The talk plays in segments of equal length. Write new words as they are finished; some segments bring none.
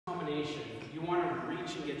formation, you want to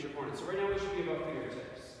reach and get your opponent. So right now we should be about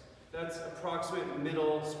fingertips. That's approximate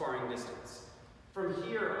middle sparring distance. From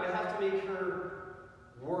here, I have to make her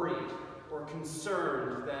worried or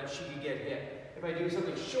concerned that she could get hit. If I do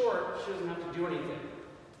something short, she doesn't have to do anything.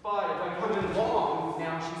 But if I come in long,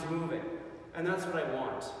 now she's moving. And that's what I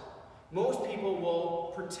want. Most people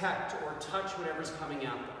will protect or touch whatever's coming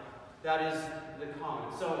at them. That is the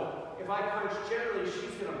common. So if I punch generally,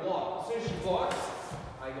 she's going to block. As soon as she blocks,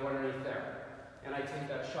 I go underneath there. And I take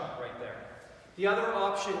that shot right there. The other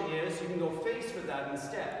option is you can go face with that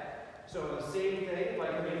instead. So the same thing, if I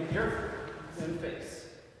come in here, then face.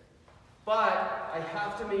 But I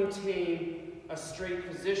have to maintain a straight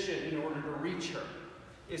position in order to reach her.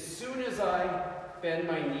 As soon as I bend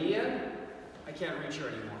my knee in, I can't reach her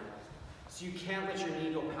anymore. So you can't let your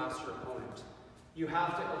knee go past your opponent. You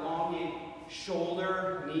have to elongate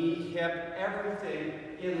shoulder, knee, hip, everything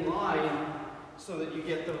in line so that you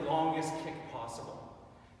get the longest kick possible.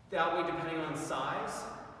 That way, depending on size,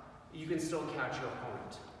 you can still catch your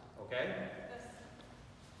opponent. Okay?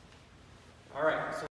 All right. So